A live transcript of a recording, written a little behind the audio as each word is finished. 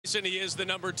Johnson. He is the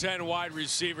number 10 wide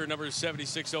receiver, number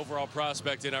 76 overall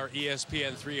prospect in our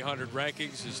ESPN 300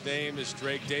 rankings. His name is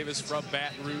Drake Davis from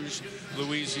Baton Rouge,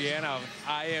 Louisiana,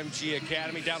 IMG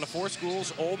Academy. Down to 4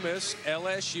 schools: Ole Miss,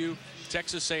 LSU,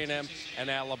 Texas A&M, and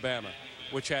Alabama.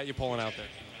 Which hat you pulling out there?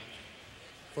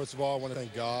 First of all, I want to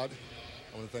thank God.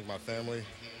 I want to thank my family.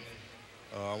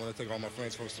 I want to thank all my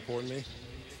friends for supporting me.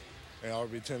 And I'll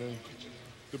be attending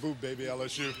the boot, baby,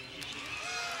 LSU.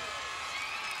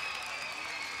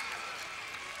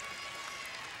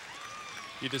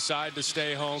 You decide to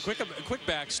stay home. Quick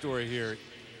backstory here.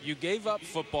 You gave up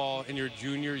football in your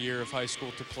junior year of high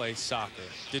school to play soccer.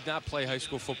 Did not play high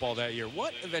school football that year.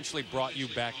 What eventually brought you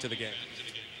back to the game?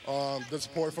 The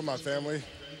support from my family.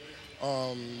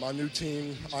 My new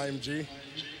team, IMG.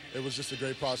 It was just a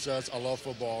great process. I love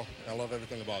football, and I love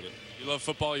everything about it. You love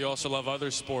football. You also love other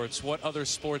sports. What other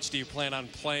sports do you plan on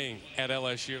playing at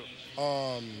LSU?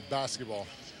 Basketball.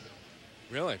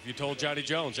 Really? You told Johnny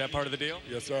Jones that part of the deal?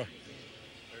 Yes, sir.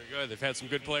 Good. They've had some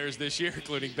good players this year,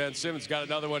 including Ben Simmons. Got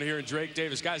another one here in Drake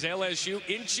Davis. Guys, LSU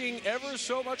inching ever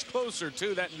so much closer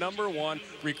to that #1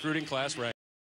 recruiting class ranking.